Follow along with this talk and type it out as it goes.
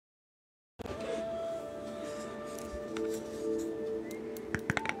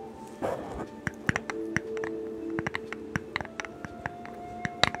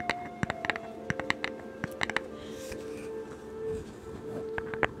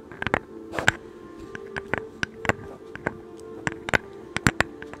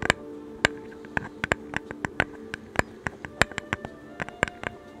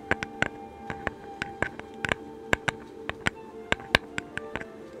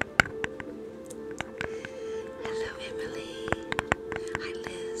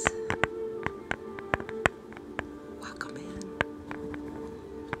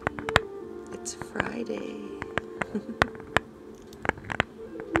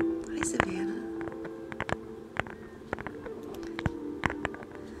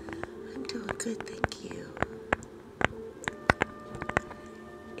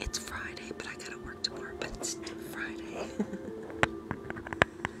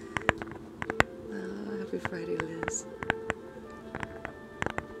Friday, Liz.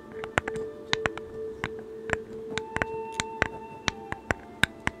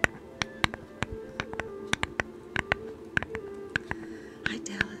 Hi,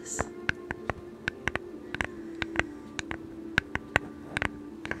 Dallas.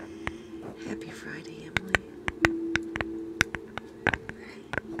 Happy Friday, Emily.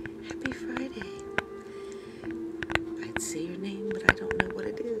 Happy Friday. I'd say your name, but I don't know what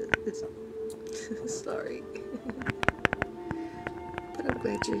it is. Sorry. But I'm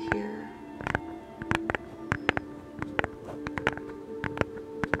glad you're here.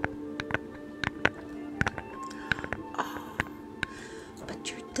 Oh, but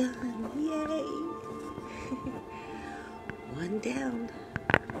you're done. Yay. One down.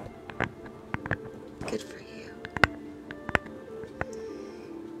 Good for you.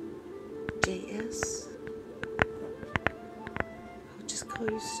 JS. I'll just call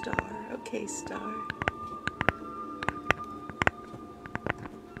you Star. Okay, Star.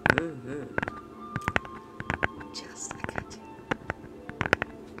 Just, I got you.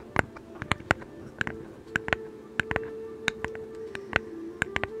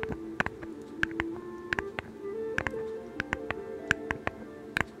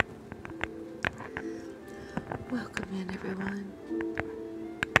 Welcome in, everyone.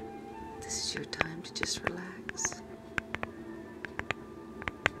 This is your time to just relax.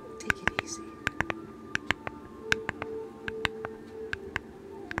 Take it easy.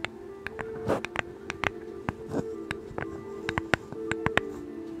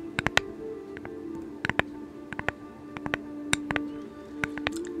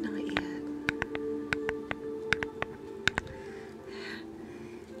 Not yet.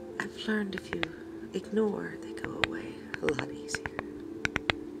 I've learned if you ignore, they go away a lot easier.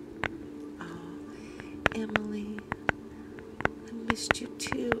 Oh, Emily, I missed you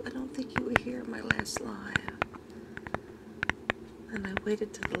too. I don't think you were here in my last live. And I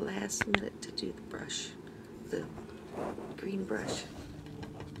waited to the last minute to do the brush, the green brush.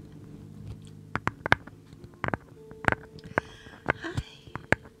 Hi.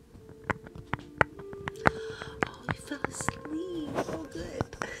 Oh, we fell asleep. Oh,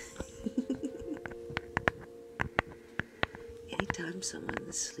 good. Anytime someone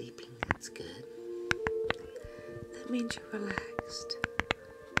is sleeping, that's good. That means you're relaxed.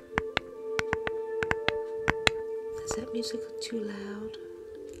 Is that music too loud?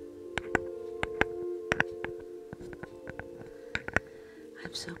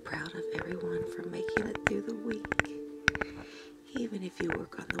 I'm so proud of everyone for making it through the week. Even if you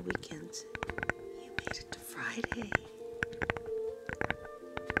work on the weekends, you made it to Friday.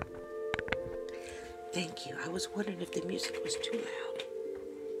 Thank you. I was wondering if the music was too loud.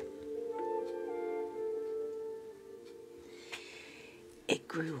 It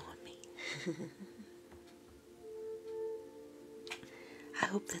grew on me. I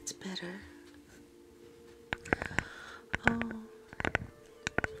hope that's better. Oh,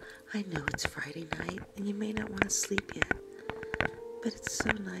 I know it's Friday night and you may not want to sleep yet, but it's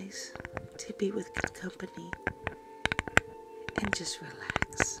so nice to be with good company and just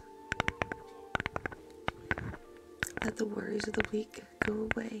relax. Let the worries of the week go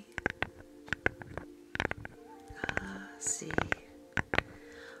away. See,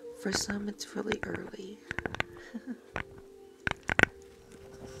 for some it's really early.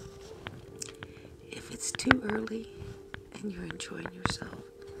 If it's too early and you're enjoying yourself,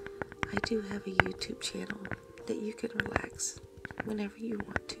 I do have a YouTube channel that you can relax whenever you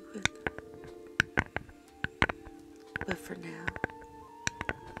want to with. But for now,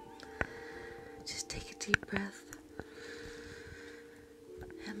 just take a deep breath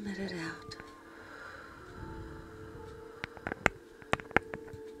and let it out.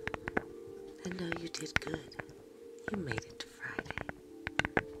 And know you did good. You made it to Friday.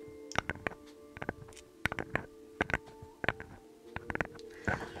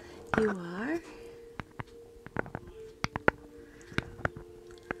 You are?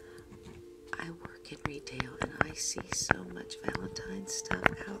 I work in retail and I see so much Valentine's stuff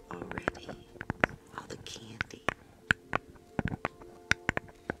out already. All the candy.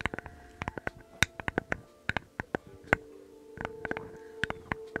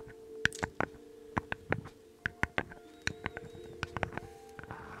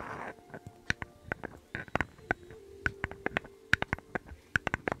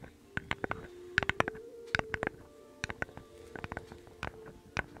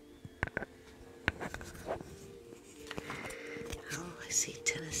 Oh, I see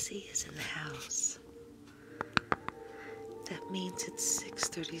Tennessee is in the house. That means it's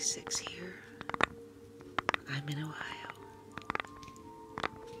 6:36 here. I'm in Ohio.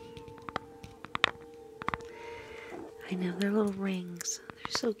 I know, they're little rings.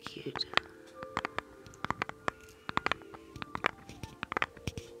 They're so cute.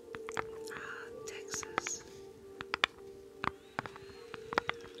 Ah, Texas.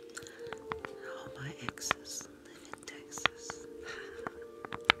 All my exes live in Texas.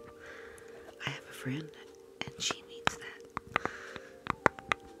 I have a friend, and she means that.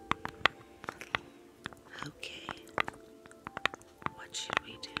 Okay, what should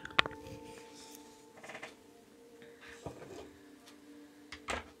we do?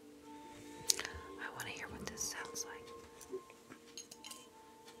 I want to hear what this sounds like.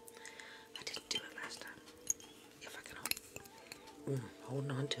 I didn't do it last time. If I can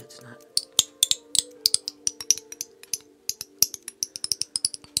hold on to it, it's not.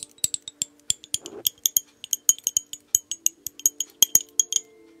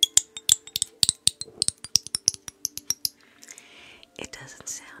 It doesn't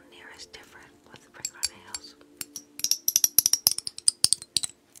sound near as different with regular nails.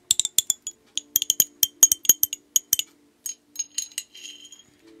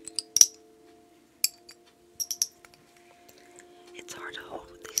 It's hard to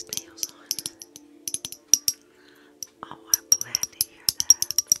hold with these nails on. Oh, I'm glad to hear that.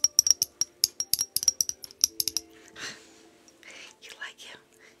 You like him?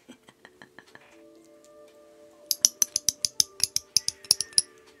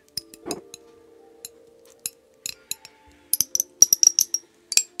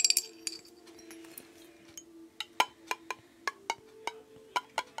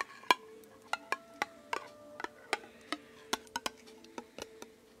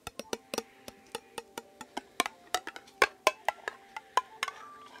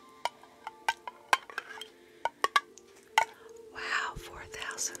 Wow,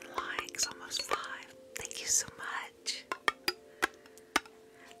 4,000 likes, almost 5. Thank you so much.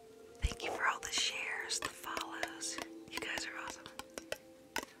 Thank you for all the shares, the follows. You guys are awesome.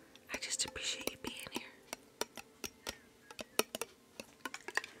 I just appreciate you being here.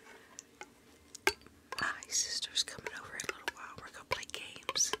 My sister's coming over in a little while. We're gonna play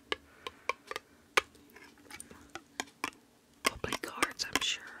games. We'll play cards, I'm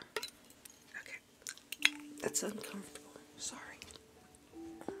sure. Okay. That's uncomfortable. Sorry.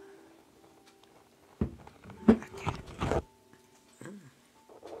 Okay.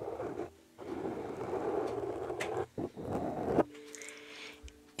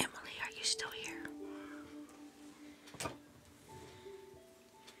 Emily, are you still here?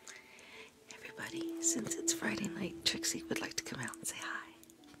 Everybody, since it's Friday night, Trixie would like to come out and say hi.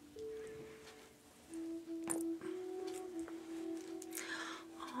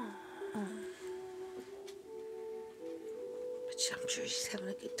 Oh. But I'm sure she's having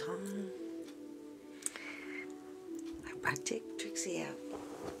a good time. I might take Trixie out.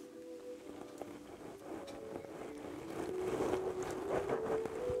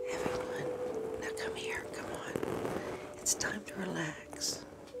 Everyone, now come here, come on. It's time to relax.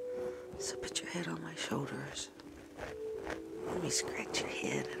 So put your head on my shoulders. Let me scratch your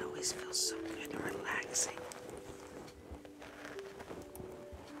head. It always feels so good and relaxing.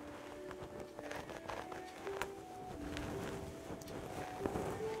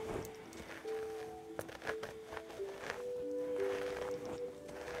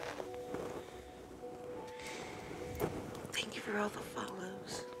 Thank you for all the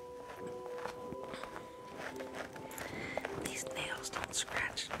follows. These nails don't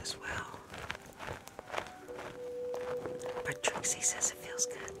scratch as well. But Trixie says it feels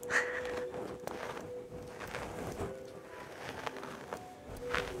good.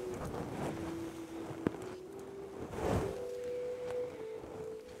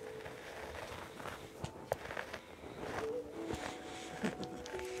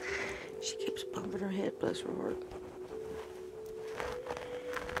 She keeps bumping her head, bless her heart.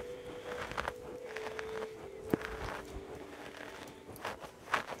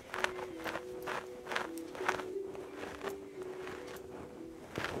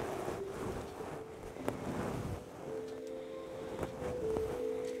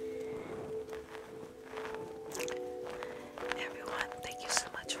 Everyone, thank you so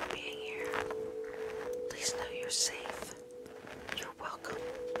much for being here. Please know you're safe. You're welcome.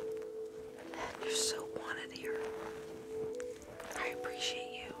 And you're so wanted here.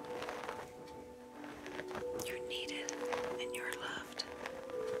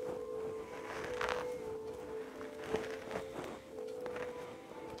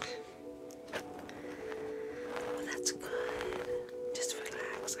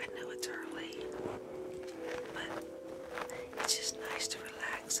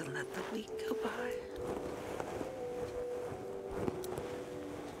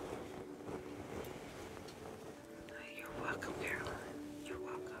 welcome, Caroline. You're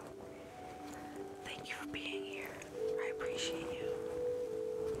welcome. Thank you for being here. I appreciate you.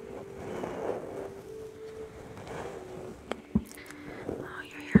 Oh,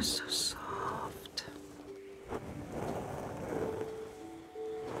 your hair's so soft.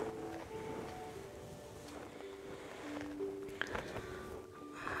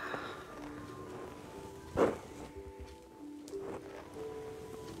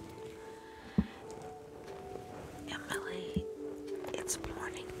 Emily, it's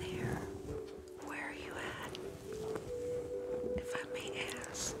morning there. Where are you at? If I may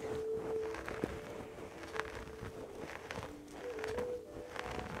ask.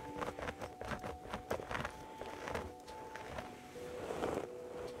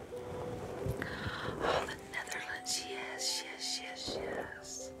 Oh, the Netherlands. Yes, yes, yes,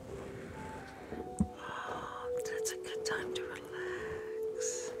 yes. Oh, that's a good time to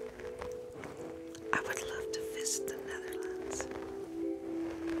relax. I would love to visit the Netherlands.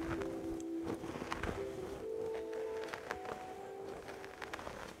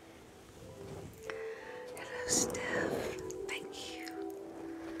 Hello, Steph. Thank you.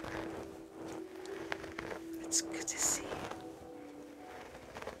 It's good to see you.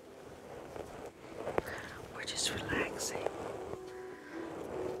 We're just relaxing.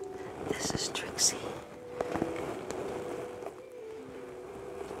 This is Trixie.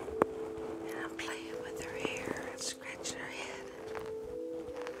 And I'm playing with her hair and scratching her head.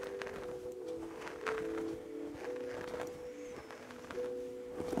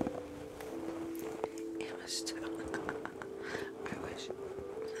 Emma still. I wish.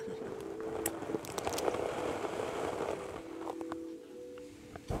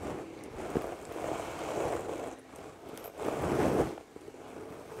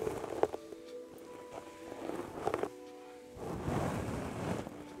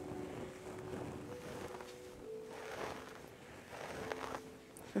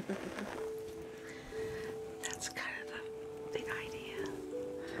 That's kind of the idea.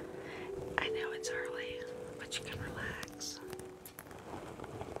 I know it's early, but you can relax.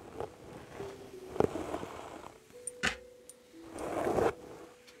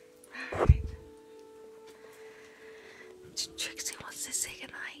 Alright. Trixie wants to say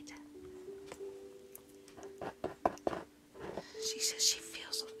goodnight. She says she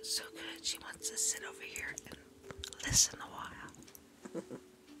feels so good. She wants to sit over here and listen a while.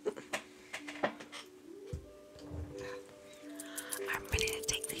 I'm ready to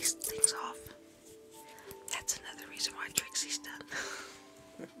take these things off. That's another reason why Trixie's done.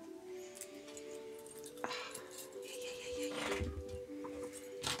 Oh, yeah.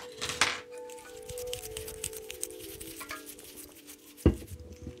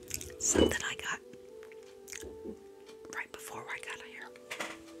 Something I got right before I got here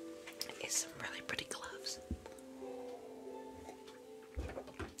is some really pretty gloves.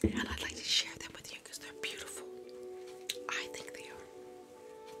 And I'd like to share them with you because they're beautiful. I think they are.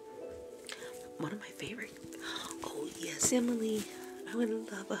 One of my favorite. Oh yes, Emily. I would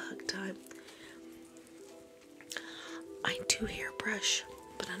love a hug time. I do hairbrush,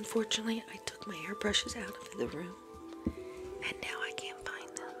 but unfortunately I took my hairbrushes out of the room. And now I can't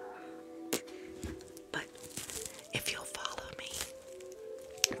find them. But if you'll follow me,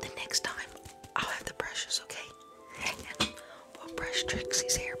 the next time I'll have the brushes, okay? And we'll brush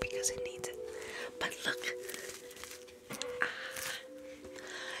Trixie's hair because it needs it. But look.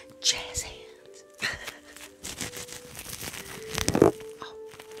 Jazz hands. Oh,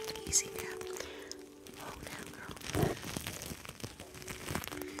 easy now. Oh, now, girl.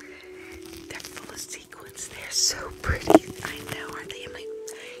 They're full of sequins. They're so pretty. I know, aren't they? I'm like,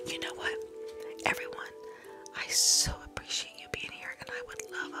 you know what? Everyone, I so appreciate you being here, and I would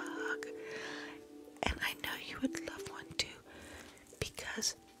love a hug. And I know you would love one too,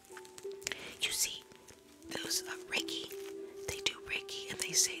 because you see, those Reiki, they do Reiki, and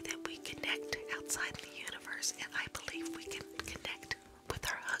they say that we connect outside the universe, and I believe we can connect with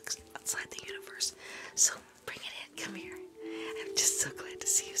our hugs outside the universe. So bring it in. Come here. I'm just so glad to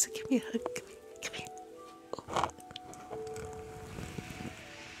see you. So give me a hug. Come here. Oh.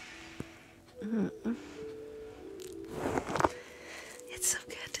 It's so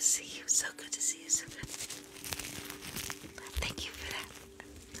good to see you. So good to see you. So good. Thank you for that.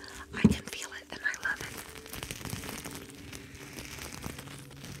 I can feel it and I love it.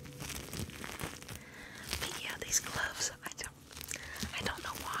 But yeah, these gloves, I don't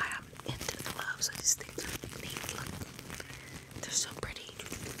know why I'm into the gloves. I just think they're neat. Look, they're so pretty.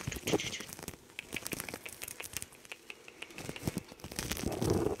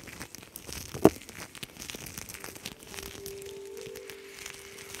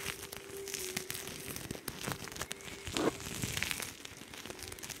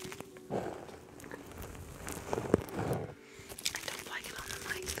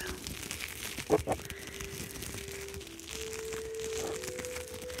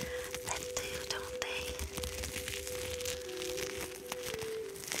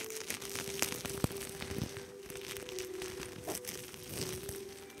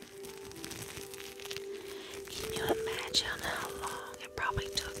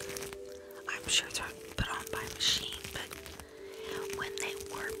 sure they're put on by machine, but when they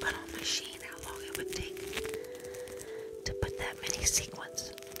were put on machine, how long it would take to put that many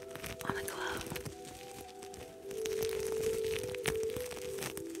sequins on a glove.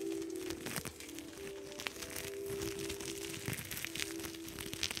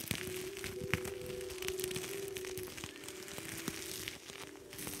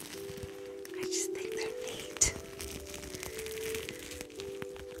 I just think they're neat.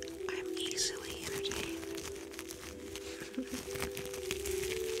 I'm easily entertained.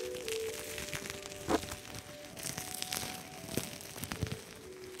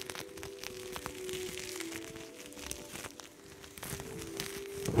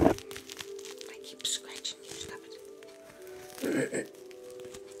 I keep scratching you, stop it.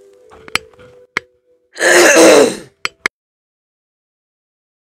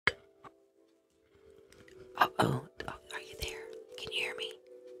 Oh, are you there? Can you hear me?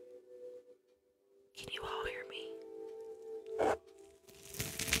 Can you all hear me?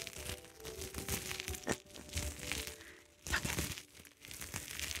 Okay.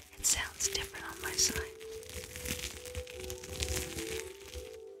 It sounds different on my side.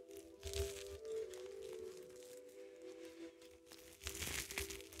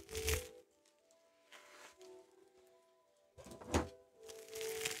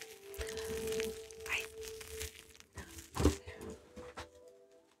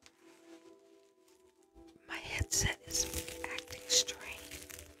 My headset is acting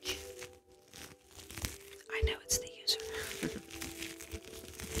strange. I know it's the user.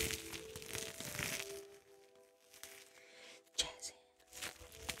 Jazzy.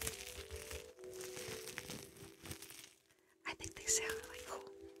 I think they sound really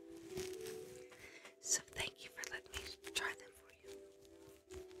cool. So thank you for letting me try them for you.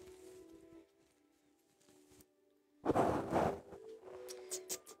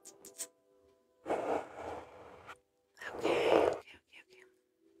 Okay.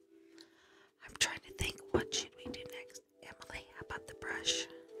 I'm trying to think, what should we do next? Emily, how about the brush?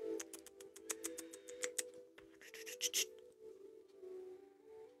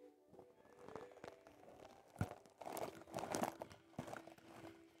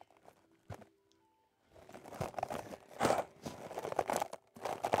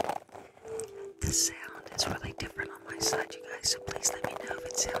 The sound is really different on my side, you guys, so please let me know if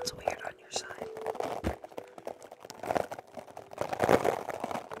it sounds weird on your side.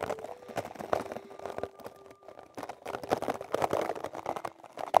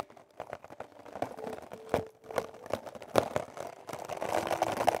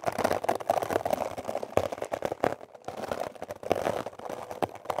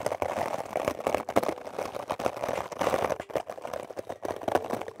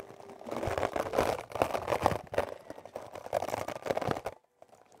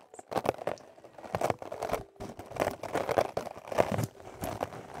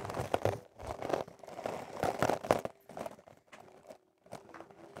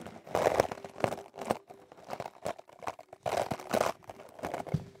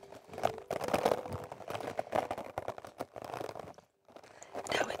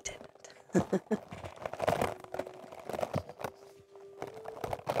 No, it didn't.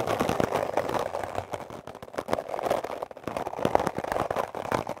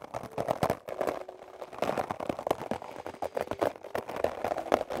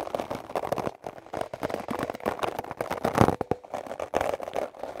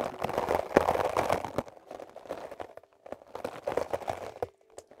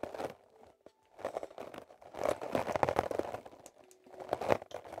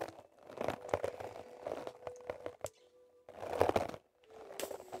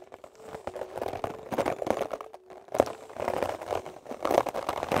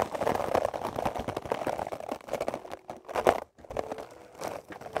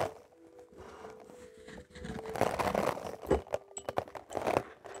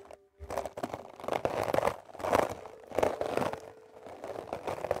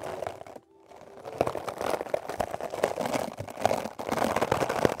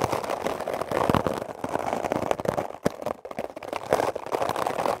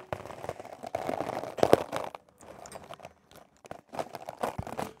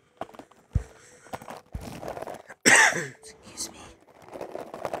 Excuse me.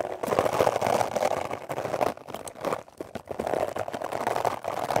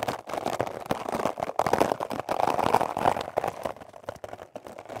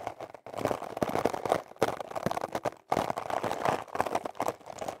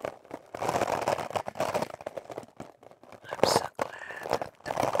 I'm so glad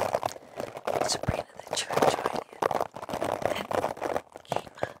Sabrina the Church joined you. And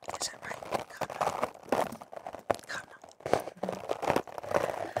Kima, is that right?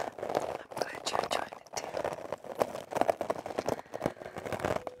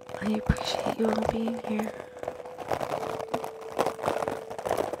 really appreciate you all being here.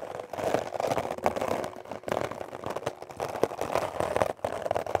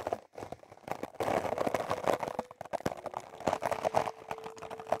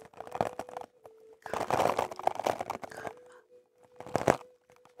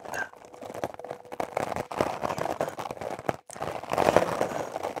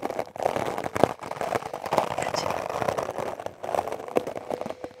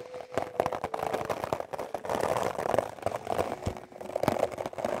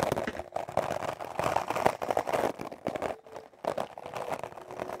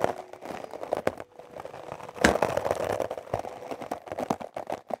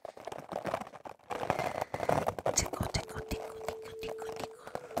 Tickle, tickle, tickle, tickle, tickle, tickle.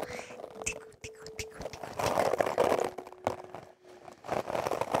 Tickle, tickle, tickle, tickle, tickle.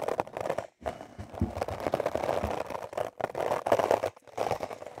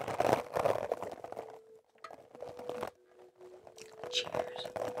 Cheers.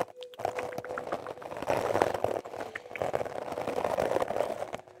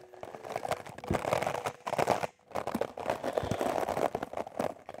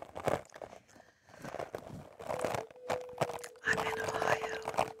 I'm in Ohio.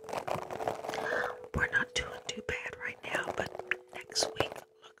 We're not doing too bad right now, but next week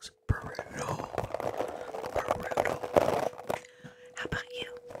looks brutal. Brutal. How about you?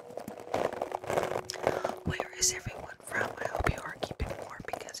 Where is everyone from? I hope you are keeping warm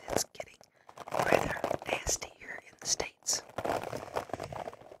because it's getting rather nasty here in the States.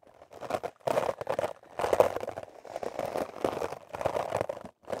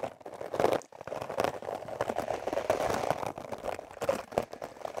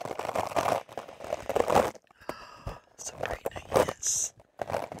 Sabrina, yes.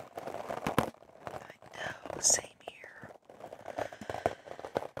 I know, same here.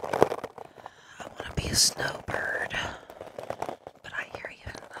 I want to be a snowbird, but I hear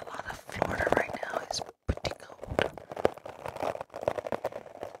even a lot of Florida right now is pretty cold.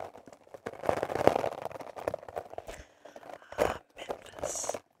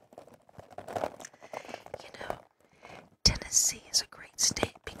 Memphis. You know, Tennessee is a great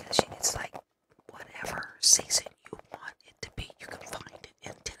state because it's like whatever season you want it to be, you can find it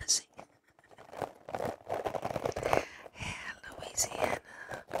in Tennessee. And Louisiana.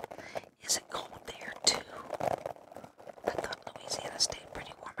 Is it cold there too? I thought Louisiana stayed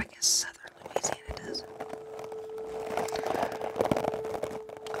pretty warm. I guess southern Louisiana does.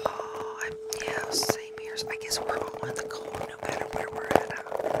 Oh, yeah, same here. I guess we're all in the cold no matter where we're at.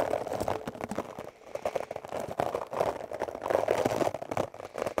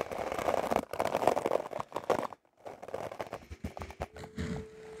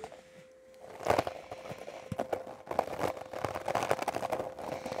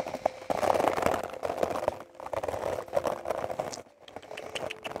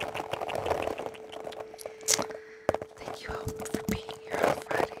 Thank you all for being here on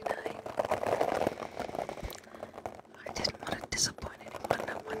Friday night. I didn't want to disappoint anyone.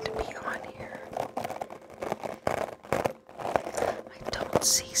 I wanted to be on here. I don't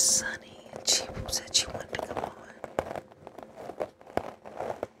see Sunny, and she said she wanted to come on.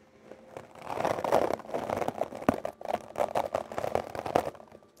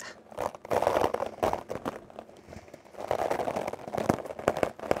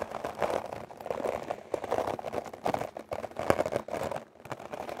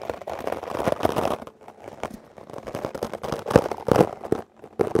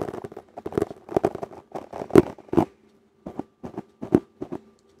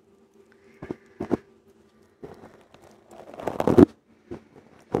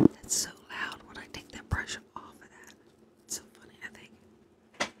 That's so loud when I take that brush off of that. It's so funny, I think.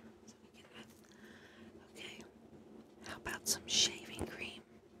 Okay, how about some shaving cream?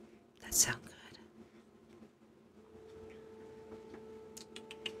 That sound good.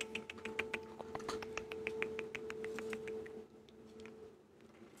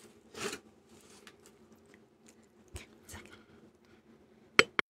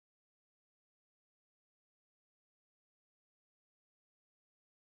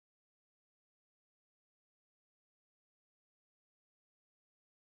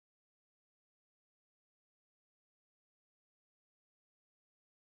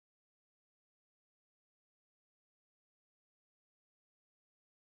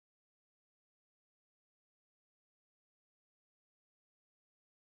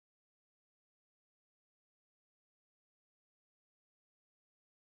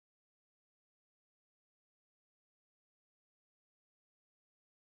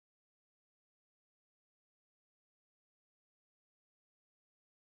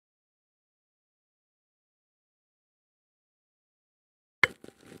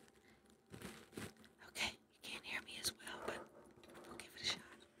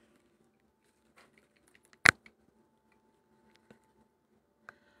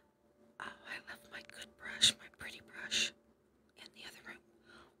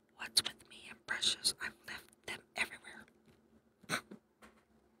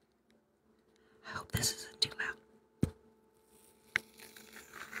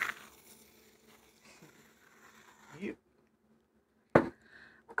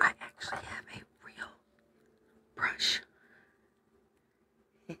 I actually have a real brush.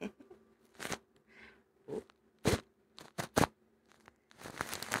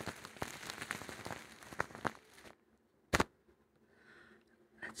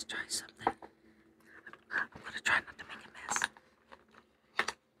 Let's try something. I'm going to try not to make a mess.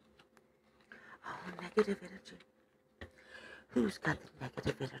 Oh, negative energy. Who's got the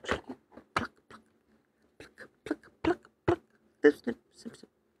negative energy? Pluck, pluck, pluck, pluck, pluck, pluck. Snip, snip, snip.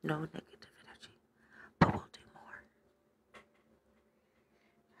 No negative energy. But we'll do more.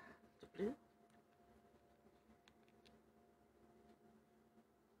 The blue.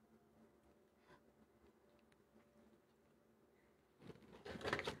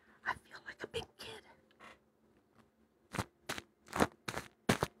 I feel like a big kid.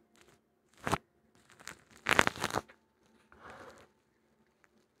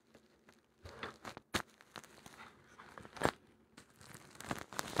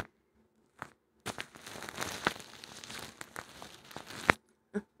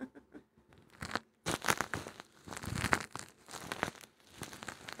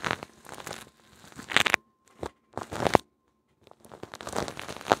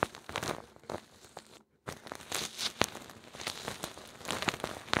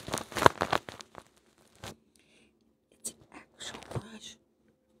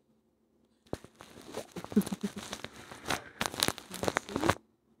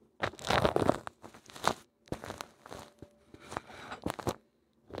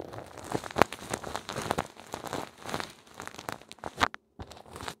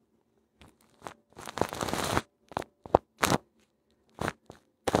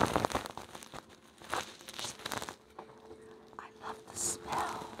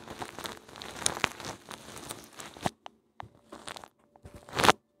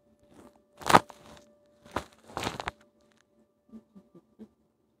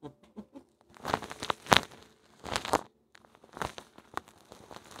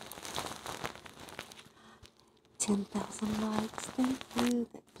 10,000 likes, thank you.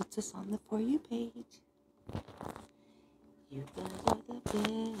 That puts us on the For You page. You guys are the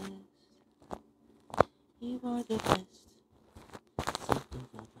best. You are the best. Simply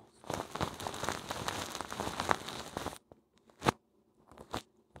the best.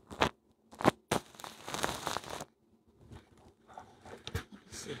 Let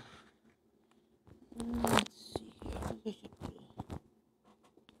me see. Let's see here.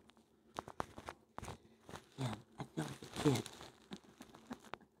 Yeah, I feel like a kid.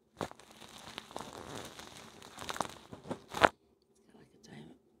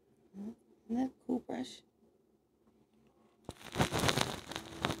 Isn't that a cool brush?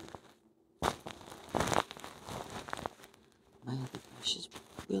 My other brush is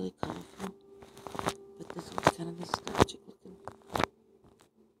really colorful, but this one's kind of nostalgic looking.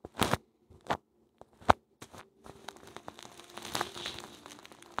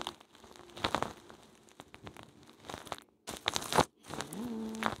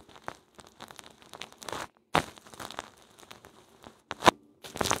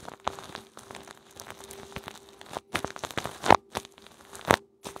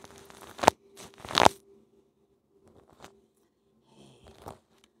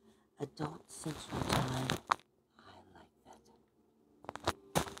 Adult Central Time. I like that.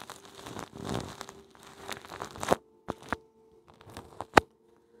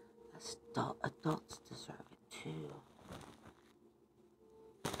 Adults deserve it too.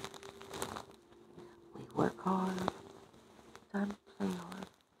 We work hard, time to play hard.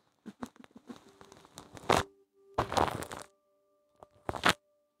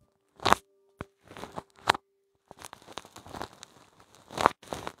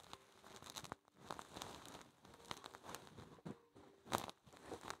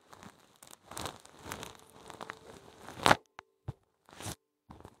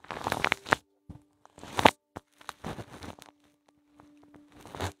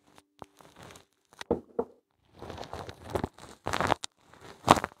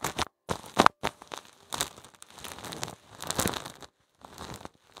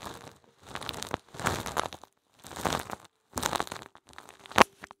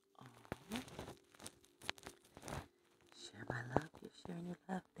 Share my love. You're sharing your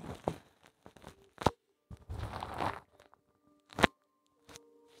love. Thank you.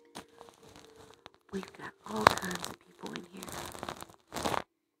 We've got all kinds of people in here.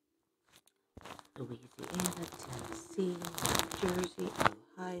 Louisiana, Tennessee, New Jersey,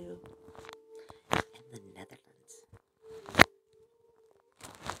 Ohio, and the Netherlands.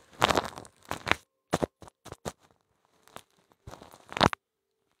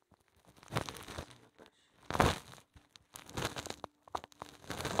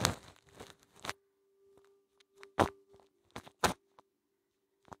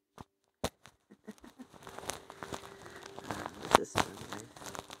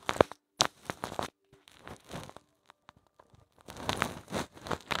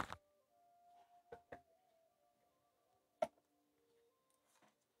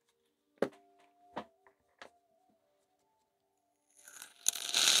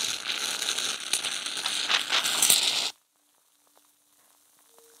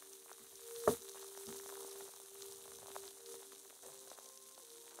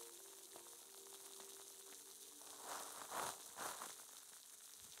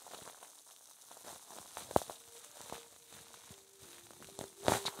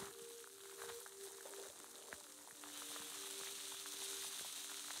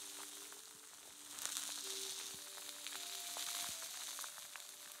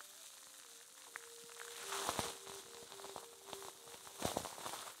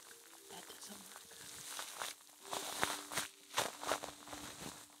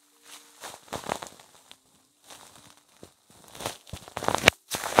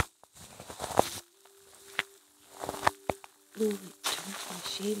 Ooh, it turns my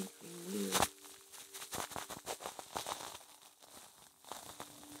shading cream weird.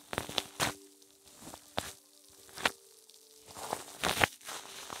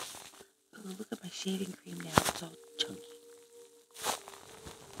 Oh, look at my shaving cream now. It's all chunky.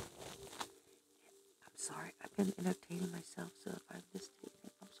 I'm sorry. I've been entertaining myself, so if I missed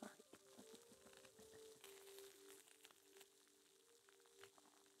anything, I'm sorry.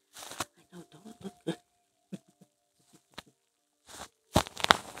 I know, don't it look good?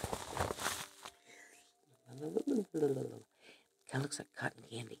 Kind of looks like cotton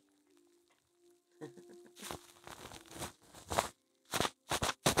candy.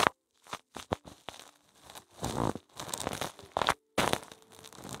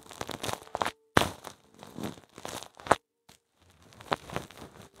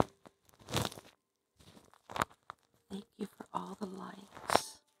 Thank you for all the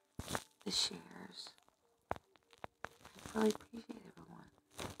likes, the shares. I really appreciate everyone.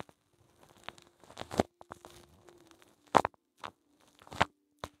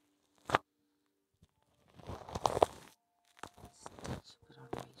 Stitch, put on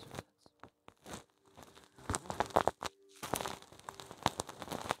razor cuts.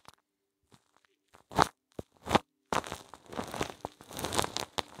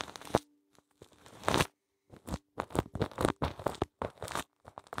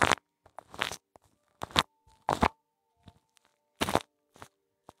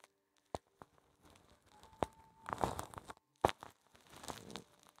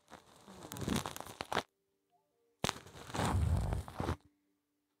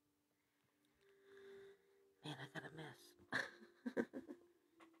 Man, I got a mess.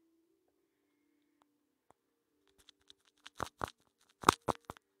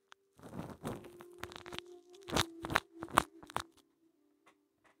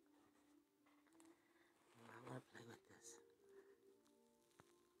 I want to play with this.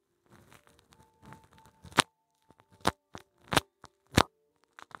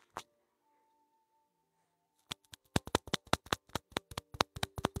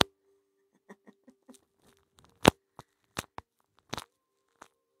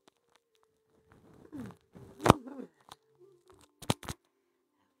 I don't remember that.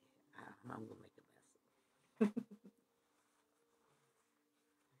 I'm going to make a mess.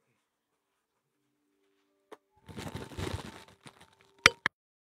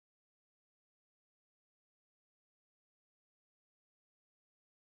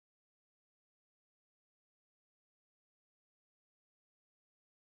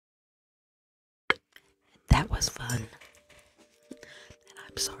 That was fun. And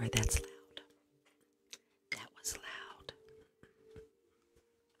I'm sorry that's loud. That was loud.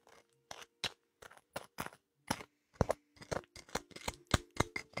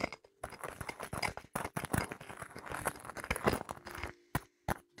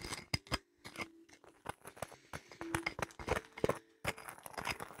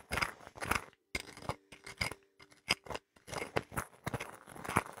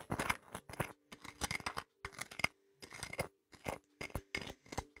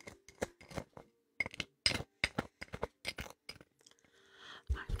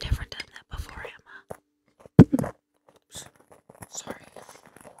 I've never done that before, Emma. Sorry.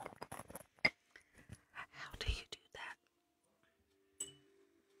 How do you do that?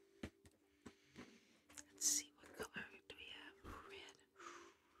 Let's see, what color do we have? Red.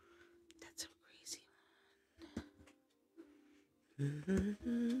 That's a crazy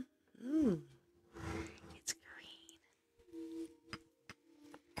one. It's green.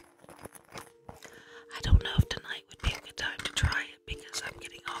 I don't know if tonight would be a good time to try it because I'm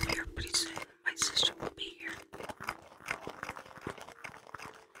getting off here pretty soon. My sister will be here.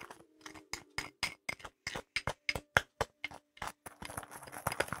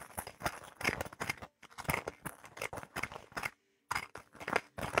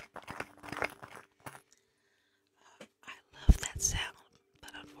 I love that sound,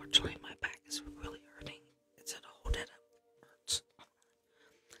 but unfortunately my back is really hurting. It's at a whole dead hurts.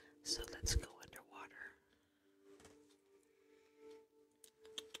 So let's go underwater.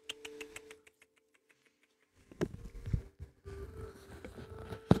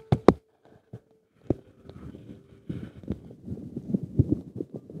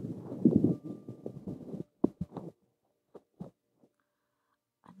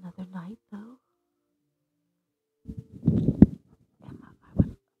 Another night though.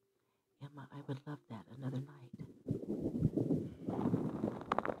 Emma, I would love that. Another night.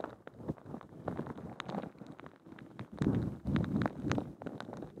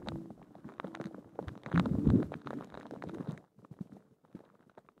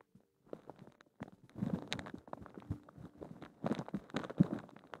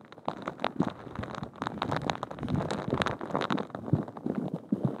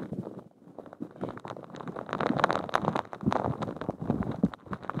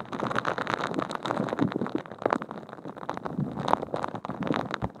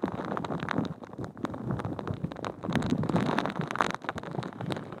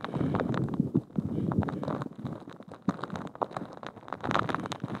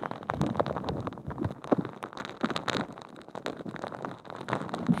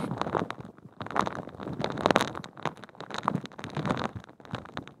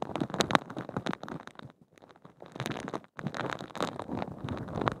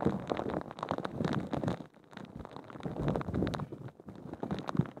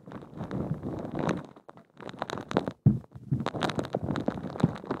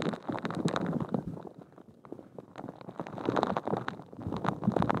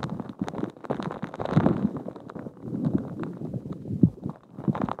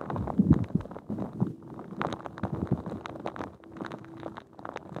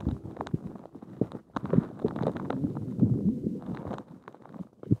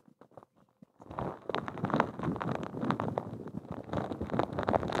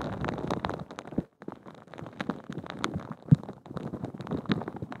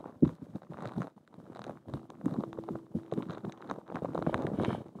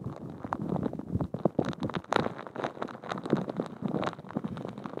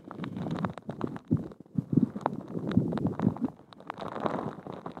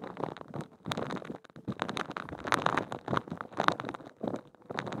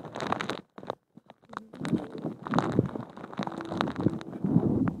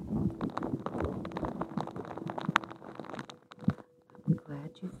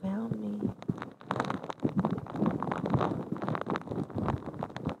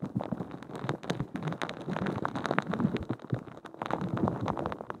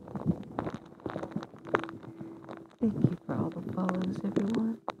 follows,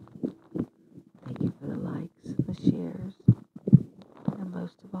 everyone. Thank you for the likes and the shares. And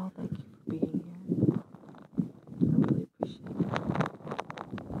most of all, thank you for being here. I really appreciate it.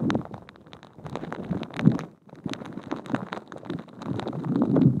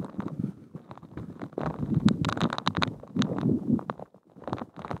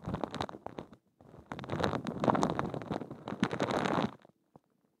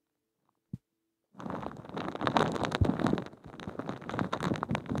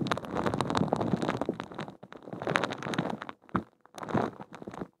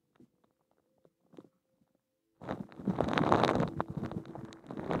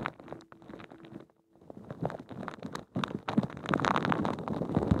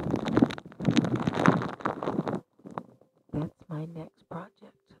 That's my next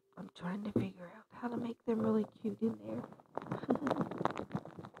project. I'm trying to figure out how to make them really cute in there.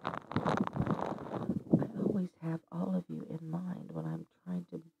 I always have all of you in mind when I'm trying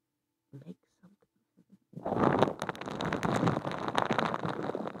to make something.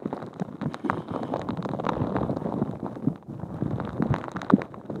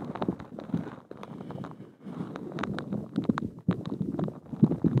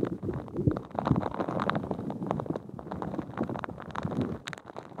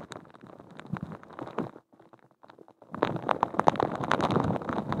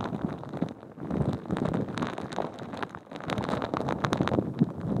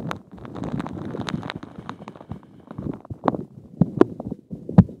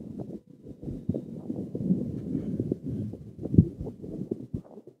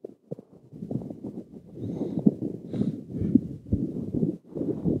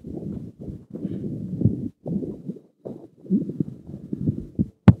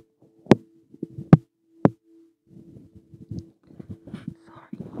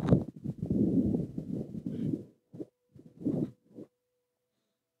 Sorry.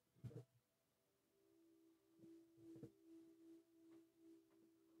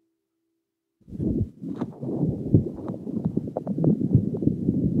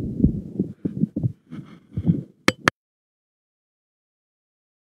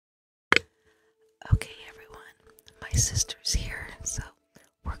 Okay, everyone. My sister's here, so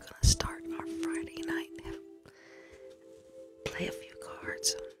we're gonna start our Friday night. Play a few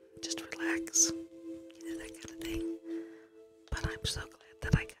cards, just relax, that kind of thing. But I'm so glad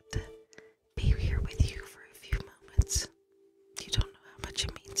that I got to be here with you for a few moments. You don't know how much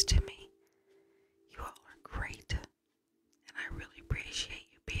it means to me. You all are great, and I really appreciate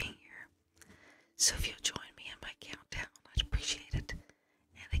you being here. So if you'll join me in my countdown, I'd appreciate it. And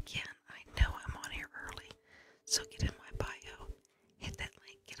again, I know I'm on here early, so get in my bio, hit that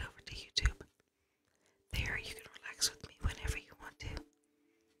link, get over to YouTube. There you can relax with me whenever you want to.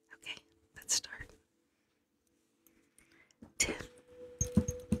 Okay, let's start. 10, 9,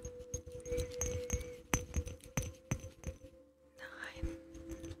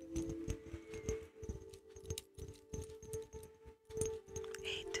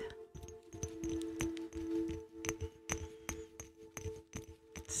 8,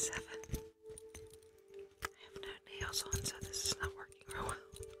 7. I have no nails on, so this is not working real well.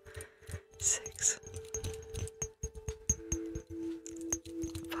 6,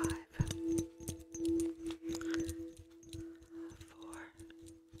 5, 4,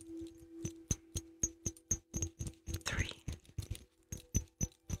 3,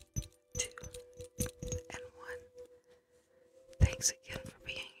 2, and 1. Thanks again for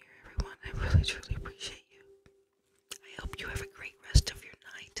being here, everyone. I really, truly appreciate you. I hope you have a great rest of your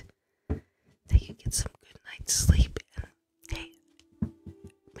night, that you get some good night's sleep, and hey,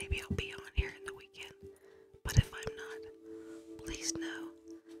 maybe I'll be on here in the weekend. But if I'm not, please know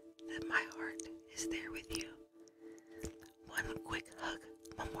that my heart is there with you. One quick hug,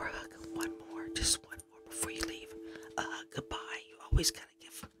 one more, just one more before you leave. A hug goodbye. You always gotta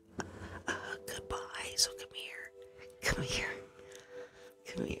give a hug goodbye. So come here.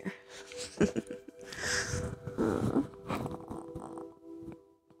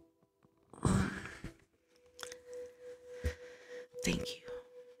 Thank you.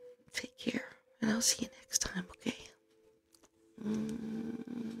 Take care, and I'll see you next time. Okay.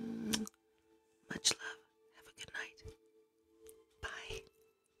 Much love. Have a good night. Bye.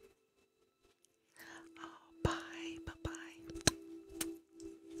 Oh, bye. Bye.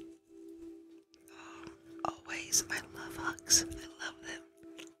 Oh, always. I love hugs. I love them.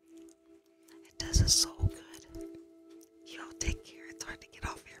 It does us so good.